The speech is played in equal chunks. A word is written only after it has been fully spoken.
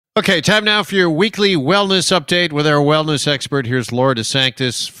Okay, time now for your weekly wellness update with our wellness expert. Here's Laura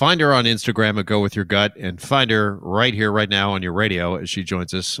DeSanctis. Find her on Instagram at Go With Your Gut, and find her right here, right now on your radio as she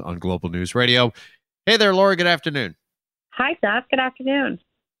joins us on Global News Radio. Hey there, Laura. Good afternoon. Hi, Jeff. Good afternoon.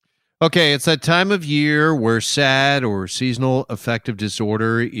 Okay, it's that time of year where SAD, or seasonal affective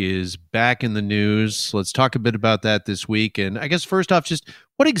disorder, is back in the news. Let's talk a bit about that this week. And I guess first off, just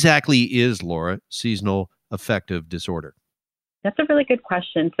what exactly is, Laura, seasonal affective disorder? That's a really good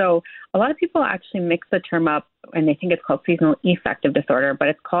question. So a lot of people actually mix the term up and they think it's called seasonal affective disorder, but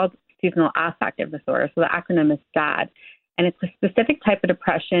it's called seasonal affective disorder. So the acronym is SAD. And it's a specific type of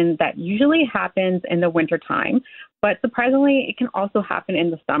depression that usually happens in the wintertime, but surprisingly, it can also happen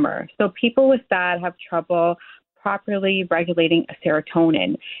in the summer. So people with SAD have trouble properly regulating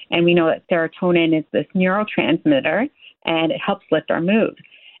serotonin. And we know that serotonin is this neurotransmitter and it helps lift our mood.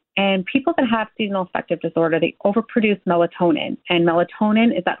 And people that have seasonal affective disorder, they overproduce melatonin. And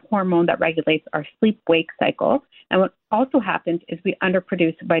melatonin is that hormone that regulates our sleep-wake cycle. And what also happens is we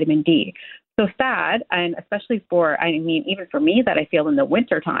underproduce vitamin D. So SAD, and especially even for me that I feel in the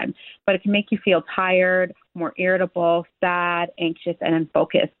wintertime, but it can make you feel tired, more irritable, sad, anxious, and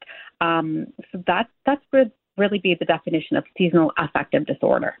unfocused. So that's would really be the definition of seasonal affective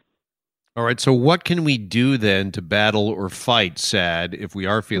disorder. All right, so what can we do then to battle or fight SAD if we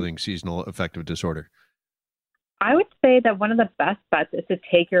are feeling seasonal affective disorder? I would say that one of the best bets is to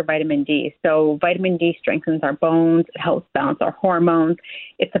take your vitamin D. So vitamin D strengthens our bones, it helps balance our hormones,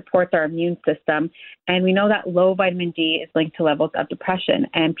 it supports our immune system. And we know that low vitamin D is linked to levels of depression.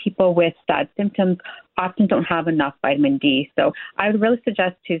 And people with SAD symptoms often don't have enough vitamin D. So I would really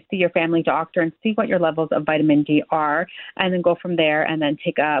suggest to see your family doctor and see what your levels of vitamin D are, and then go from there and then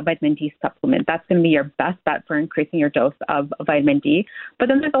take a vitamin D supplement. That's going to be your best bet for increasing your dose of vitamin D. But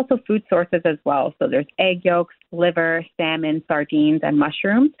then there's also food sources as well. So there's egg yolks, liver, salmon, sardines, and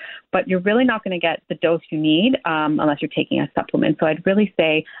mushrooms. But you're really not going to get the dose you need unless you're taking a supplement. So I'd really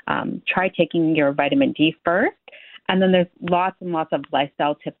say try taking your vitamin D first. And then there's lots and lots of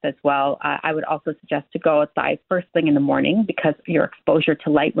lifestyle tips as well. I would also suggest to go outside first thing in the morning, because your exposure to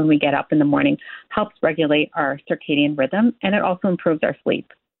light when we get up in the morning helps regulate our circadian rhythm, and it also improves our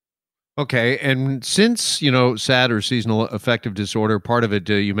sleep. Okay, and since, SAD, or seasonal affective disorder, part of it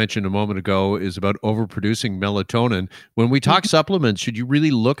you mentioned a moment ago is about overproducing melatonin. When we talk supplements, should you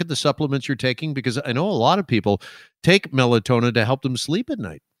really look at the supplements you're taking? Because I know a lot of people take melatonin to help them sleep at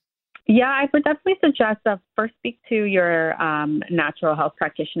night. Yeah, I would definitely suggest first speak to your natural health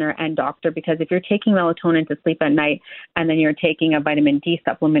practitioner and doctor, because if you're taking melatonin to sleep at night and then you're taking a vitamin D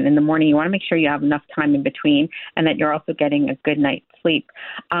supplement in the morning, you want to make sure you have enough time in between and that you're also getting a good night's sleep.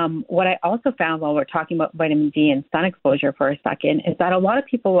 What I also found while we're talking about vitamin D and sun exposure for a second is that a lot of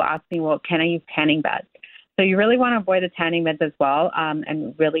people will ask me, well, can I use tanning beds? So you really want to avoid the tanning beds as well,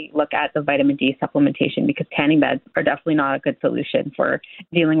 and really look at the vitamin D supplementation, because tanning beds are definitely not a good solution for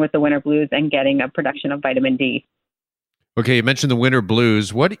dealing with the winter blues and getting a production of vitamin D. Okay, you mentioned the winter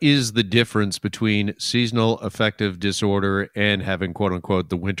blues. What is the difference between seasonal affective disorder and having, quote unquote,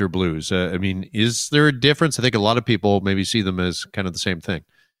 the winter blues? Is there a difference? I think a lot of people maybe see them as kind of the same thing.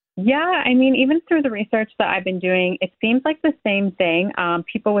 Yeah, even through the research that I've been doing, it seems like the same thing.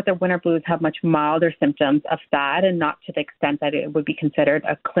 People with the winter blues have much milder symptoms of SAD, and not to the extent that it would be considered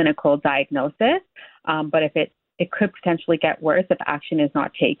a clinical diagnosis. But if it could potentially get worse if action is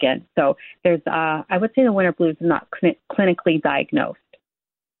not taken. So I would say the winter blues is not clinically diagnosed.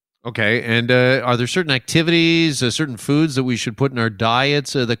 Okay, and are there certain activities, certain foods that we should put in our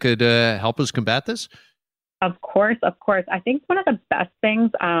diets that could help us combat this? Of course. I think one of the best things,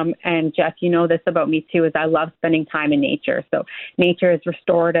 and Jeff, you know this about me too, is I love spending time in nature. So nature is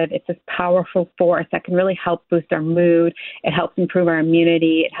restorative. It's this powerful force that can really help boost our mood. It helps improve our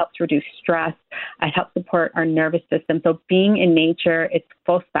immunity. It helps reduce stress. It helps support our nervous system. So being in nature, it's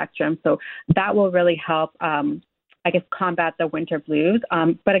full spectrum. So that will really help combat the winter blues.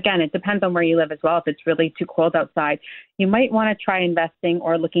 But again, it depends on where you live as well. If it's really too cold outside, you might want to try investing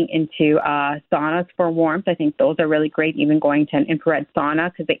or looking into saunas for warmth. I think those are really great, even going to an infrared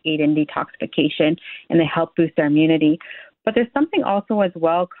sauna, because they aid in detoxification and they help boost our immunity. But there's something also as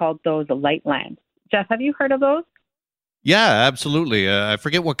well called those light lamps. Jeff, have you heard of those? Yeah, absolutely. I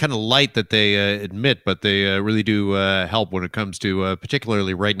forget what kind of light that they emit, but they really do help when it comes to,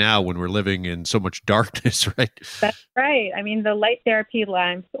 particularly right now when we're living in so much darkness, right? That's right. The light therapy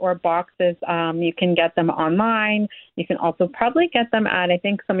lamps or boxes, you can get them online. You can also probably get them at, I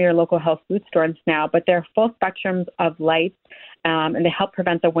think, some of your local health food stores now, but they're full spectrums of lights, and they help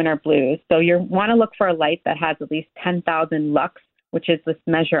prevent the winter blues. So you want to look for a light that has at least 10,000 lux which is this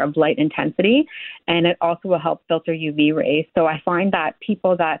measure of light intensity, and it also will help filter UV rays. So I find that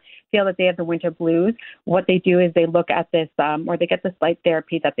people that feel that they have the winter blues, what they do is they look at this, or they get this light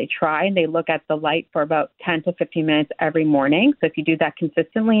therapy that they try, and they look at the light for about 10 to 15 minutes every morning. So if you do that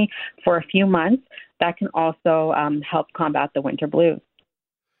consistently for a few months, that can also help combat the winter blues.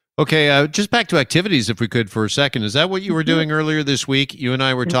 Okay, just back to activities, if we could, for a second. Is that what you were doing earlier this week? You and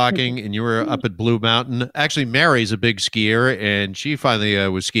I were talking, and you were up at Blue Mountain. Actually, Mary's a big skier, and she finally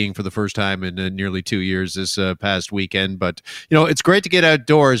was skiing for the first time in nearly 2 years this past weekend. But, it's great to get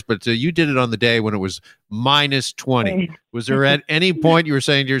outdoors, but you did it on the day when it was minus 20. Was there at any point you were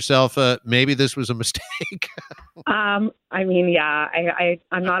saying to yourself, maybe this was a mistake? I'm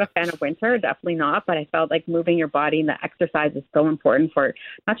not a fan of winter, definitely not, but I felt like moving your body and the exercise is so important for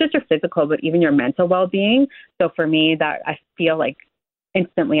not just your physical, but even your mental well-being. So for me, that I feel like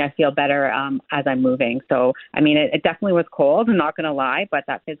instantly I feel better as I'm moving. So, it definitely was cold, I'm not going to lie, but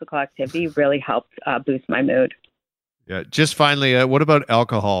that physical activity really helped boost my mood. Yeah. Just finally, what about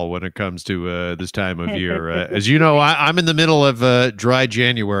alcohol when it comes to this time of year? As you know, I'm in the middle of dry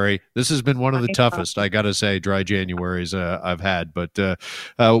January. This has been one of the toughest, I got to say, dry Januaries I've had. But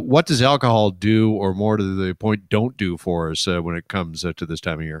what does alcohol do, or more to the point, don't do for us when it comes to this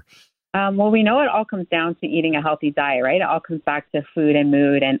time of year? Well, we know it all comes down to eating a healthy diet, right? It all comes back to food and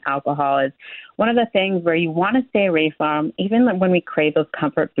mood, and alcohol is one of the things where you want to stay away from, even when we crave those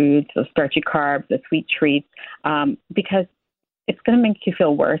comfort foods, those starchy carbs, the sweet treats, because it's going to make you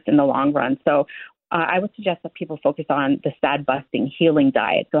feel worse in the long run. So I would suggest that people focus on the SAD-busting, healing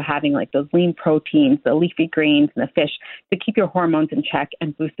diet. So having like those lean proteins, the leafy greens, and the fish to keep your hormones in check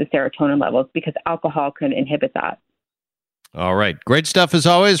and boost the serotonin levels, because alcohol can inhibit that. All right. Great stuff as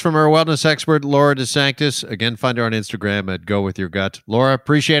always from our wellness expert, Laura DeSanctis. Again, find her on Instagram at Go With Your Gut. Laura,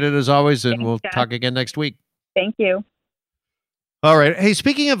 appreciate it as always, and we'll talk again next week. Thank you. All right. Hey,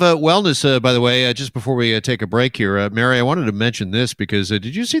 speaking of wellness, by the way, just before we take a break here, Mary, I wanted to mention this because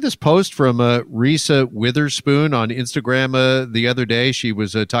did you see this post from Reese Witherspoon on Instagram the other day? She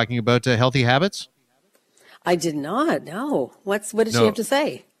was talking about healthy habits. I did not. No. What did she have to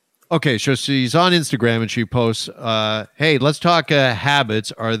say? Okay, so she's on Instagram and she posts, hey, let's talk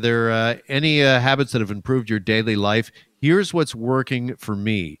habits. Are there any habits that have improved your daily life? Here's what's working for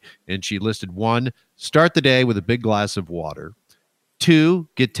me. And she listed 1, start the day with a big glass of water. 2,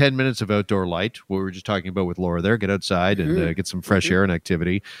 get 10 minutes of outdoor light, what we were just talking about with Laura there. Get outside and get some fresh air and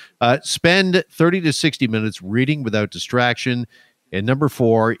activity. Spend 30 to 60 minutes reading without distraction. And number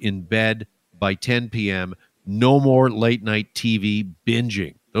 4, in bed by 10 p.m., no more late night TV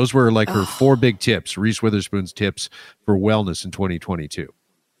binging. Those were like her 4 big tips, Reese Witherspoon's tips for wellness in 2022.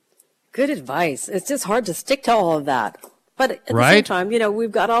 Good advice. It's just hard to stick to all of that. But at the same time,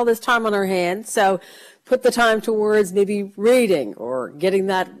 we've got all this time on our hands. So put the time towards maybe reading or getting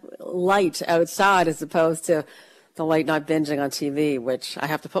that light outside as opposed to the late night binging on TV, which I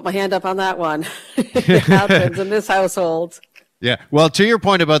have to put my hand up on that one. It happens in this household. Yeah. Well, to your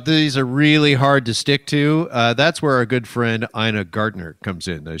point about these are really hard to stick to, that's where our good friend Ina Gartner comes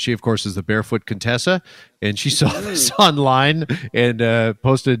in. She, of course, is the Barefoot Contessa, and she saw this online and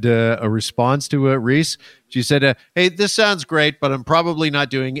posted a response to Reese. She said, hey, this sounds great, but I'm probably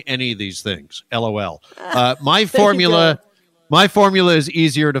not doing any of these things. LOL. My formula is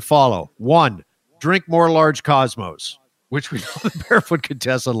easier to follow. 1, drink more large Cosmos, which we know the Barefoot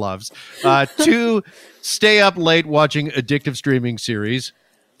Contessa loves. 2, stay up late watching addictive streaming series.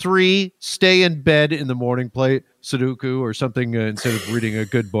 3, stay in bed in the morning, play Sudoku or something instead of reading a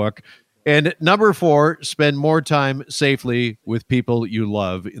good book. And number 4, spend more time safely with people you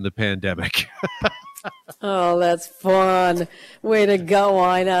love in the pandemic. Oh, that's fun. Way to go,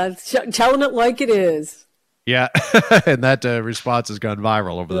 Ina. Telling it like it is. Yeah, and that response has gone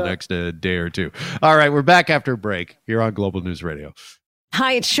viral over the next day or two. All right, we're back after a break here on Global News Radio.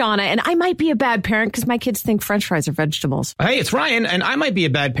 Hi, it's Shauna, and I might be a bad parent because my kids think French fries are vegetables. Hey, it's Ryan, and I might be a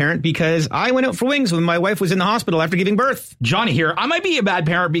bad parent because I went out for wings when my wife was in the hospital after giving birth. Johnny here. I might be a bad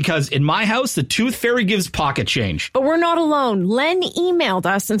parent because in my house, the tooth fairy gives pocket change. But we're not alone. Len emailed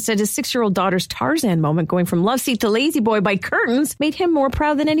us and said his 6-year-old daughter's Tarzan moment going from love seat to lazy boy by curtains made him more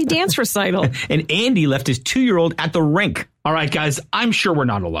proud than any dance recital. And Andy left his 2-year-old at the rink. All right, guys, I'm sure we're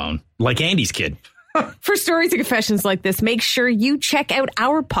not alone. Like Andy's kid. For stories and confessions like this, make sure you check out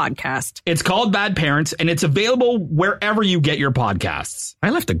our podcast. It's called Bad Parents, and it's available wherever you get your podcasts. I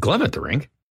left a glove at the rink.